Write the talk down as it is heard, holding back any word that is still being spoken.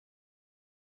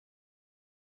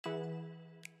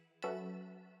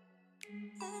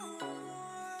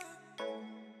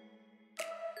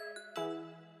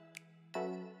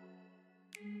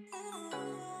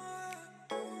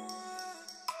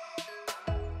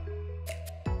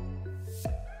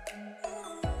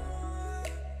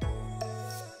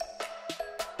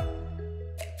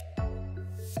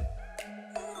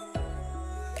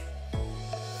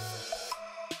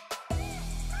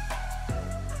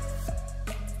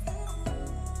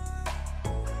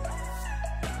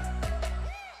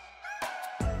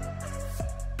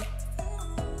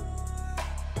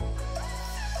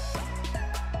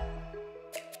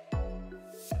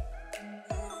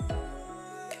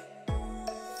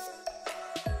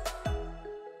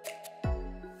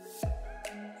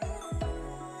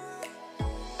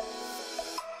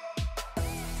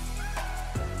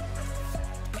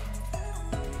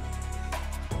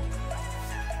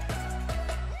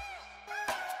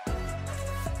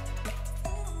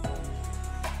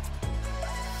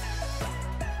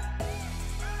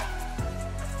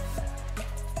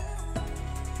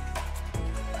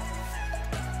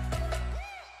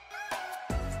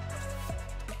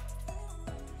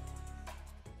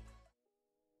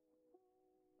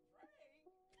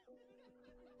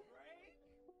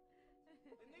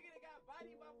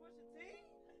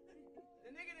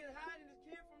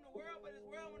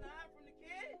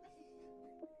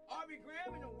Bobby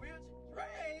Graham in a wheelchair.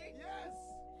 Drake? Yes.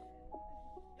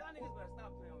 Y'all niggas better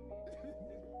stop playing with me.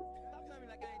 Stop telling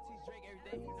me like I ain't teach Drake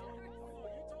everything he know. You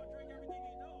taught Drake everything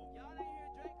he know. Y'all didn't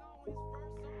hear Drake on his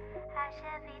first song? I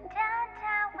should be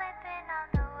downtown whipping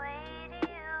on the way to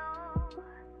you.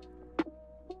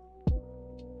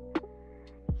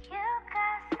 You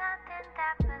got something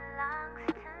that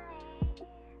belongs to me.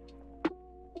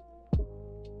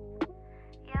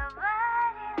 Your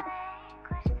body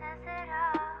language says it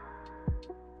all.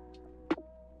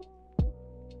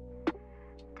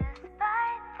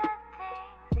 Despite the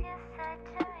things you said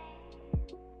to me,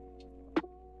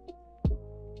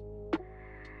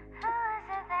 who is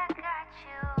it that got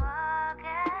you all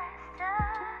gassed up?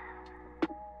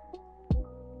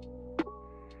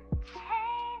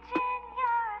 Changing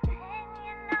your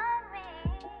opinion on me.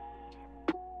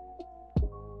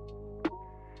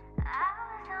 I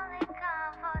was only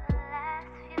gone for the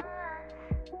last few months,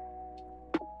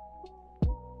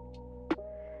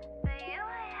 but you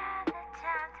ain't had the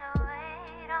time to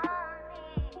wait on me.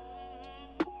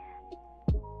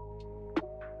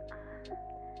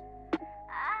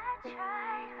 I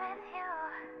tried with you.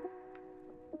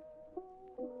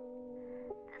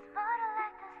 There's more to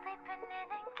life than sleeping in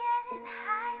and getting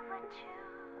high with you.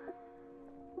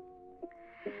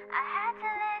 I had to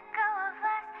let go of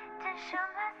us to show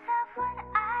myself what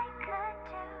I could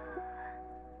do.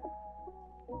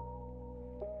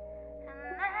 And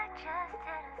that just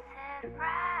didn't sit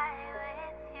right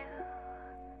with you.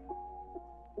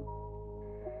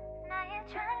 Now you're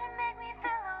trying to make me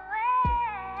feel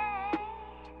away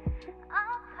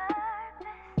on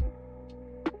purpose.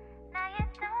 Now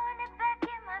you're throwing it back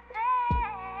in my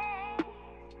face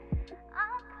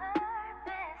on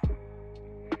purpose.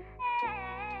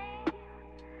 Hey,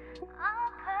 on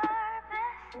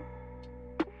purpose.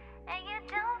 And you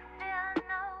don't feel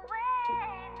no way,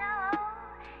 no.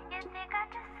 You think I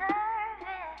deserve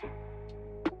it.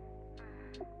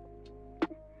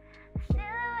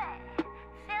 Feel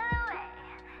away,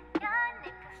 young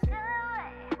nigga, feel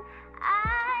away. I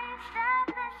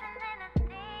stopped listening to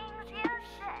things you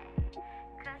say,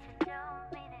 'cause you don't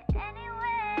mean it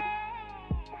anyway.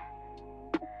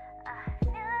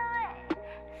 Feel away,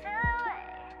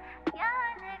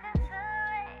 young nigga, feel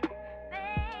away.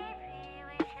 Baby,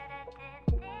 we should've did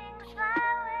things my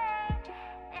way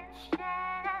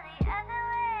instead of the other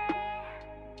way.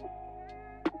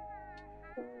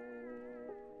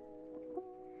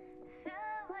 Feel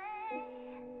away,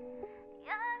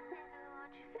 young nigga,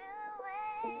 won't you feel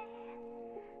away?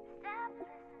 Stop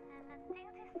listening to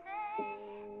things you say.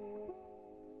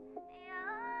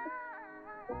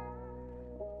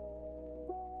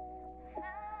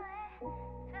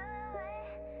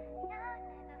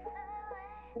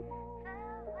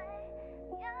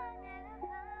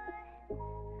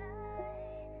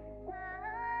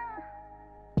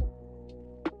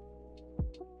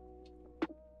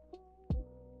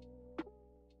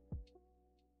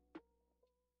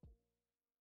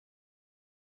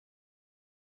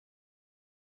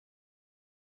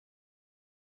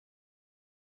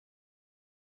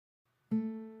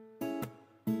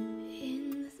 In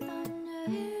the thunder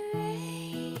and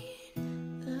rain,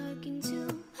 look into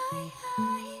my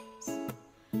eyes.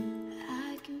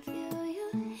 I can feel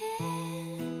your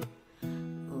hand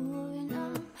moving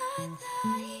on my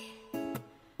thigh.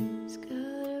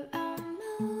 Skirt around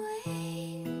my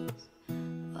waist,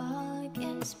 fall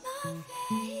against my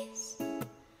face.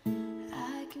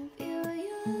 I can feel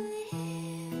your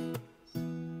lips.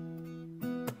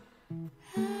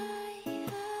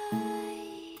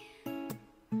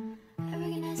 I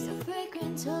recognize your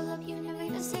fragrance, hold up, you never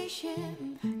get a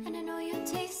station. And I know your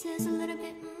taste is a little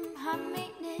bit high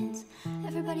maintenance.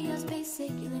 Everybody else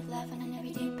basic, you live life on an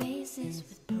everyday basis.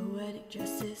 With poetic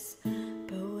justice,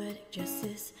 poetic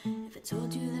justice. If I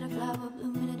told you that a flower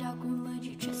bloom in a dark room, would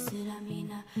you trust it? I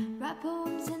mean, I write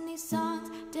poems in these songs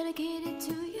dedicated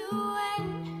to you.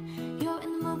 And you're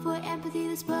in the mood for empathy,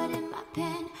 there's blood in my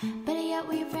pen. Better yet,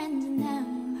 we're your friends and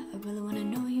them. I really wanna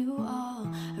know you all,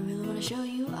 I really wanna show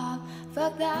you off.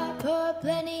 Fuck that, pour up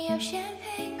plenty of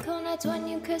champagne. Cold nights when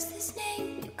you curse this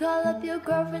name. You call up your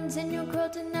girlfriends and your girl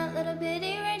in that little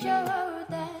bitty range. I wrote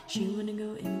that she wanna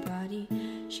go and party,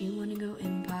 she wanna go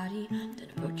and party. Then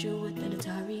approach her with an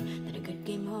Atari, then a good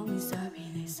game, homie, sorry.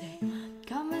 They say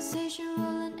conversation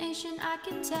rule a nation, I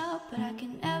can tell, but I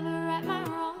can never right my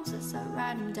wrongs, so I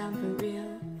write them down for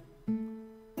real.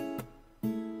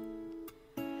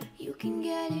 You can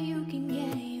get it, you can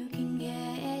get it, you can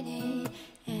get it.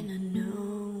 And I know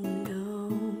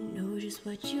just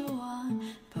what you want.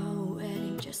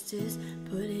 Poetic justice,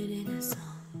 put it in a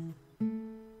song.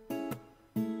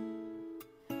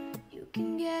 You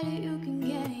can get it,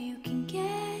 can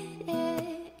get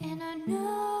it. And I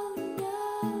know,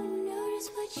 notice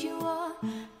what you want.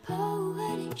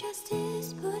 Poetic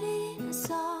justice, put it in a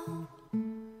song.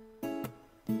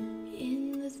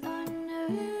 In the thunder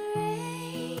and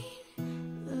rain,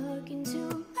 look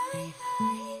into my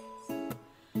eyes.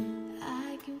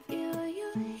 I can feel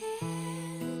your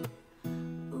hand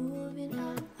moving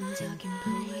up. I'm talking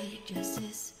poetic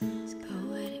justice. It's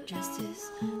poetic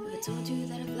justice. If I told you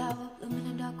that a flower bloom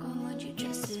in a dark room, would you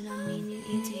trust it? I mean, you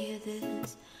need to hear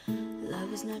this.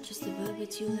 Love is not just a verb,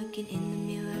 it's you looking in the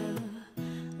mirror.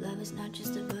 Love is not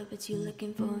just a verb, it's you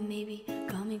looking for a maybe.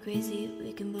 Call me crazy,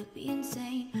 we can both be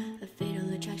insane. A fatal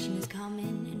attraction is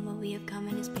common, and what we have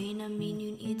common is pain. I mean,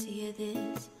 you need to hear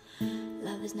this.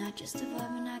 Love is not just a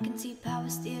verb, and I can see power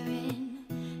steering.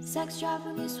 Sex drive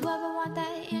when you swerve, I want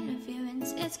that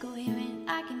interference. It's coherent,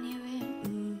 I can hear it.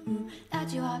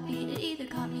 That's your heartbeat, it either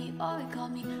caught me or it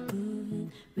called me.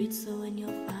 Read slow and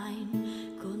you'll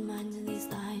find gold mines in these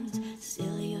lines.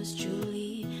 Sincerely yours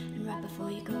truly, and right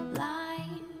before you go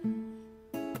blind.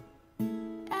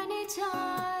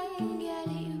 Anytime, you can get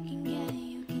it, you can get it,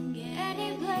 you can get it.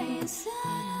 Any place,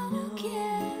 I don't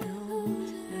care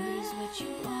who's around. What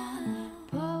you want,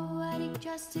 poetic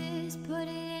justice, put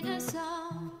it in a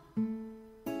song.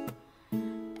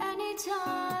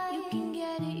 Anytime, you can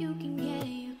get it, you can get it,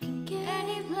 you can get it.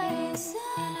 Any place,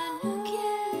 I don't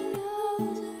care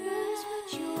who's around. What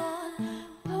you want,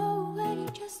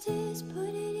 poetic justice, put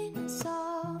it in a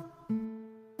song.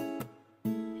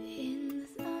 In the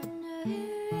thunder and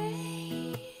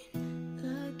rain,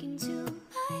 look into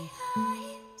my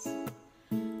eyes.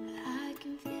 I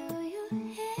can feel your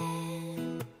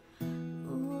hand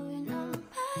moving on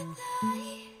my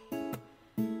thigh.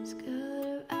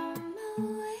 Skirt around my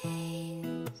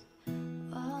waist,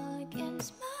 all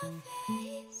against my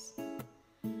face.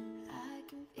 I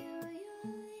can feel your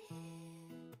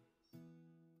lips.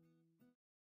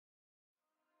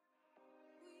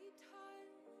 We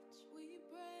touch, we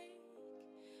break,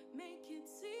 make it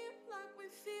seem like we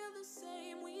feel the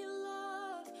same. We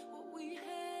love what we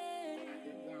hate.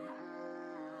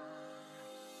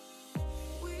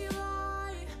 We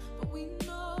lie, but we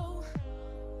know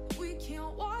we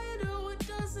can't water what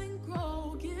doesn't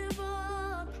grow. Give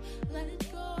up, let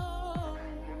it go.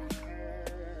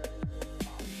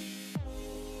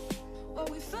 Well,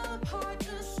 we fell apart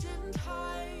just in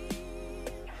time.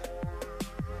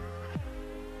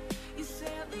 You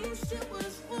say at least it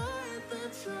was worth the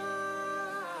try.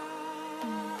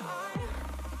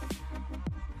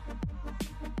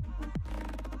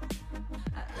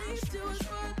 At least it was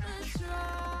worth the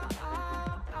try.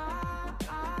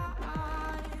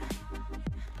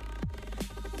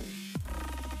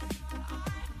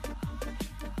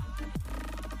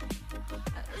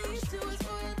 At least it was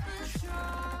worth the try.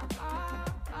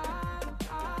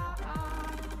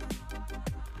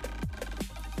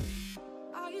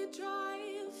 I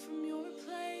drive from your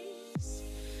place,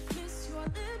 miss your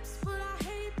lips, but I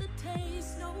hate the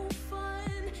taste. No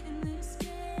fun in this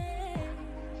game.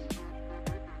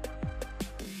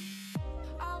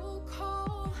 I will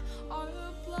call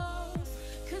our bluff,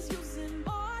 'cause using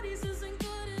bodies isn't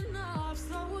good enough.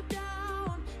 Slow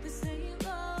down, this ain't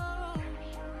love.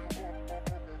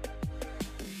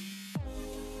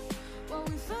 Well,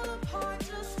 we fell apart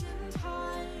just in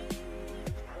time.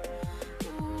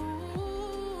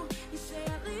 Ooh, you say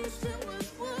at least it was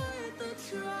worth the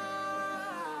try.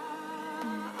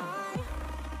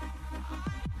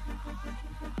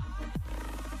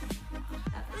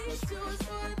 At least it was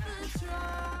worth the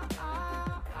try.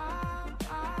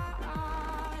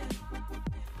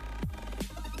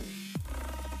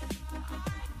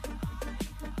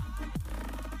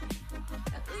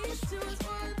 At least it was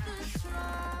worth the try.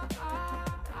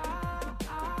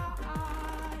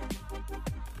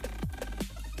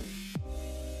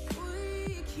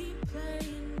 We keep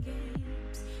playing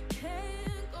games,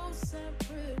 can't go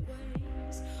separate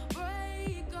ways.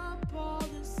 Break up all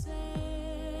the same.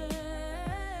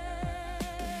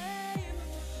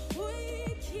 We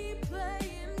keep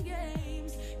playing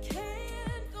games,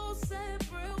 can't go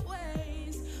separate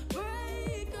ways.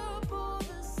 Break up all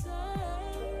the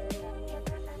same.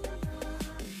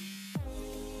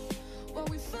 Well,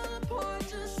 we fell apart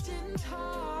just in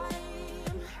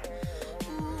time.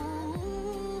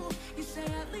 Ooh, you say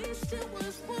at least it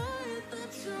was worth the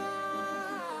try.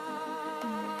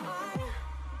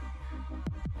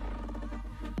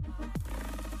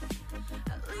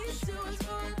 At least it was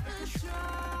worth the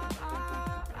try.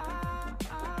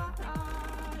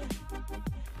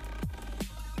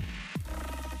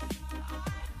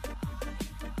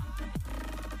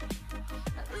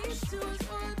 At least it was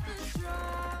worth the try.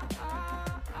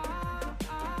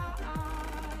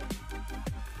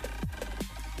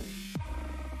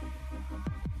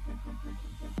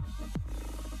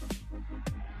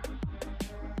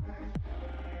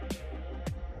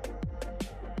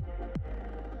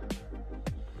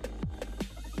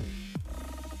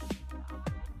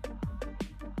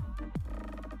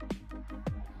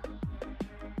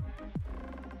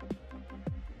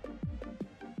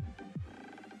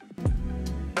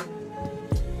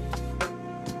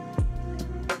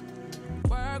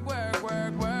 work,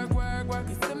 work, work, work, work, work.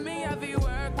 You see me, I be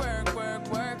work, work, work,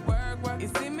 work, work, work. You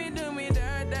see me do me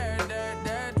dirt, dirt, dirt,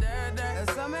 dirt, dirt, dirt.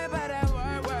 There's something about that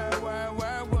work, work, work,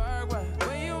 work, work, work.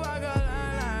 When you walk a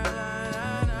line, line, line,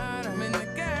 line, line. I'm in the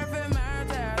cafe, my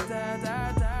ta, ta, ta,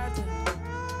 ta, ta.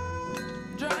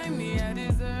 Drive me, I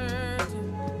desert you.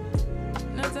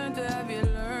 No time to have you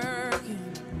lurking.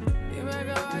 You make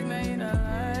a walk, now you don't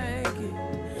like it.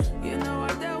 You know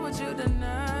I dealt with you the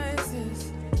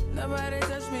nicest. Nobody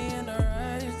touched me in the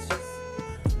righteous.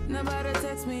 Nobody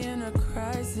text me in a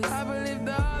crisis. I believed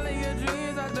all of your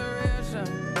dreams are duration.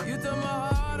 You took my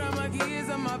heart, all my keys,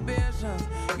 and my patience.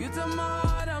 You took my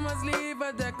heart, I must leave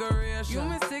a decoration. You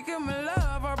mistaken my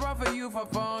love, I brought for you for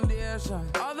foundation.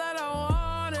 All that I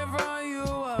wanted from you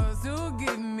was to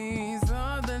give me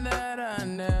something that I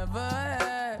never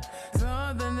had,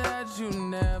 something that you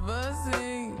never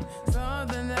seen,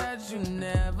 something that you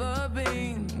never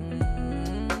been.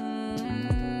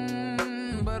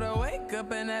 But I wake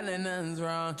up and hell nothing's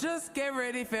wrong. Just get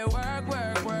ready for work,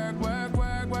 work, work, work,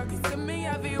 work, work. You see me,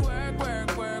 I be work,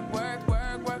 work, work, work,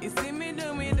 work, work. You see me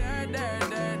do me dirt, dirt,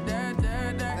 dirt, dirt,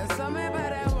 dirt, dirt. There's something about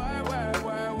that work, work,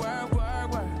 work, work,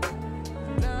 work, work.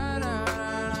 Na, na,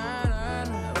 na, na,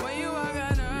 na. When you walk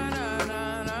out, na, na,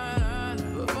 na, na, na,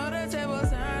 na. Before the table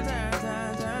turn, turn,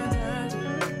 turn, turn,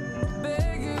 turn.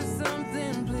 Beg you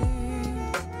something, please.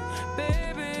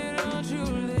 Baby, don't you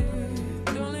leave.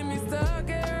 Don't leave me stuck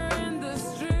here in the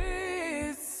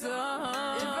streets. If I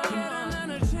get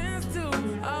another chance to,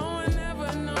 I would never,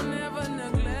 no, never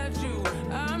neglect you.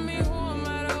 I mean, who am I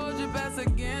to hold your best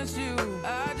against you?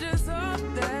 I just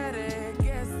hope that it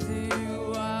gets to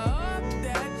you. I hope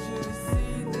that you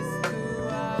see this through.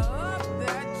 I hope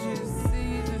that you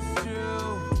see this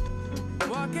true.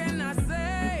 What can I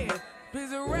say?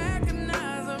 Please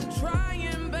recognize I'm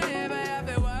trying, baby. I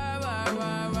feel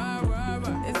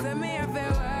it's to me, I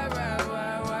feel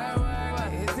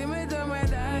you see me do my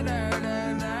da da da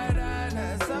da da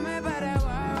da. Something about that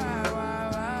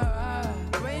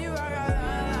when you walk out, la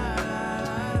la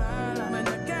la la. When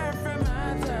the girlfriend, my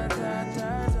ta ta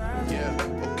ta ta. Yeah,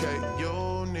 okay, you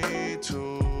need to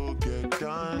get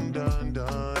done, done,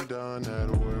 done, done. At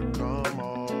work, come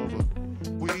over.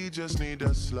 We just need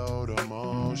to slow the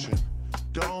motion.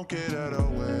 Don't get out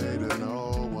of way to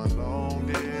no one. Long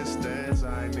distance,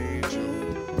 I need you.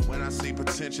 When I see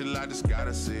potential, I just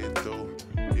gotta see it through.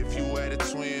 If you had a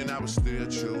twin, I would still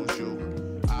choose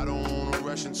you. I don't wanna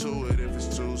rush into it if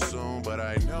it's too soon, but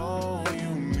I know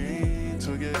you need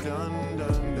to get done,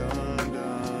 done, done,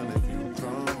 done. If you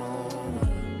come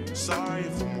over, sorry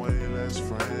if I'm way less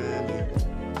friendly.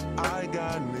 I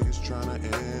got niggas tryna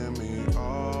end me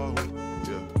off.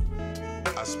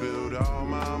 Yeah, I spilled all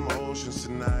my emotions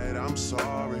tonight. I'm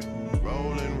sorry.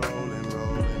 Rolling, rolling,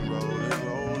 rolling, rolling,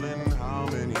 rolling. How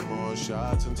many more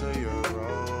shots until you're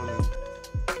rolling?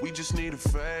 We just need a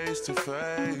face to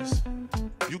face.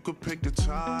 You could pick the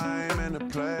time and the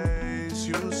place.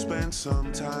 You'll spend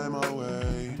some time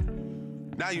away.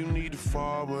 Now you need to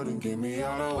forward and give me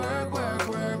all the work, work,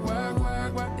 work, work,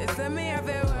 work, work. It's to me, I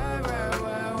feel work, work,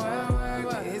 work, work, work,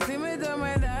 work. You see me do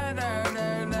my da da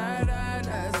da da da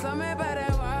da. Something about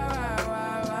that work, work,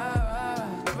 work,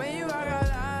 work, work. When you walk out,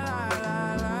 la la la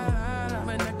la la.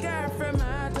 When the girlfriend,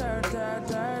 my ta ta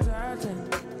ta ta ta.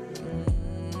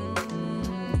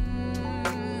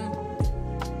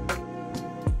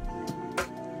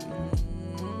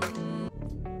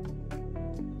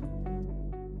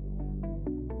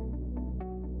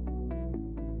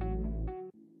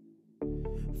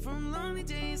 From lonely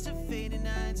days to fading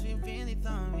nights, we really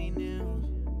thought we knew.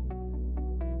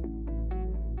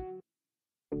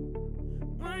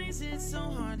 Why is it so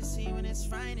hard to see when it's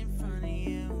right in front of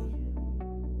you?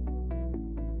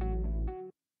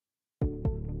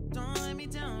 Don't let me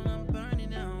down, I'm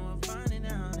burning out, we're running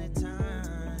out of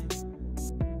time.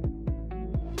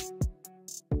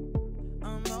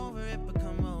 I'm over it, but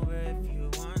come over if you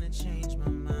wanna change my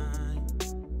mind.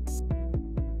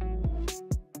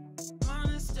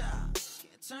 Wanna stop,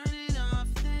 can't turn it off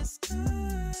this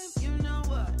time. You know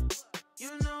what, you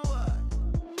know what,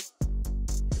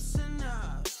 it's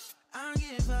enough. I'll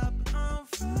give up on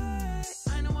fight.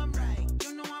 I know I'm right,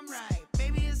 you know I'm right.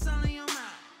 Baby, it's all in your mind.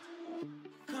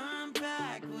 Come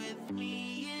back with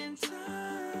me in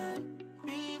time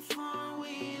before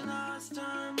we lost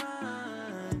our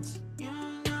minds. You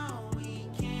know we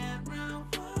can't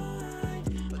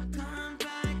rewind, but come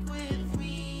back with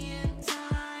me in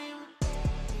time.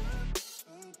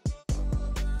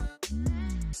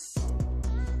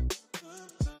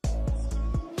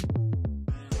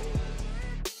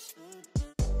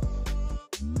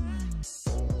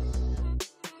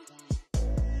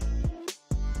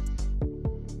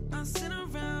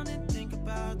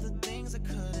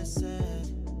 said.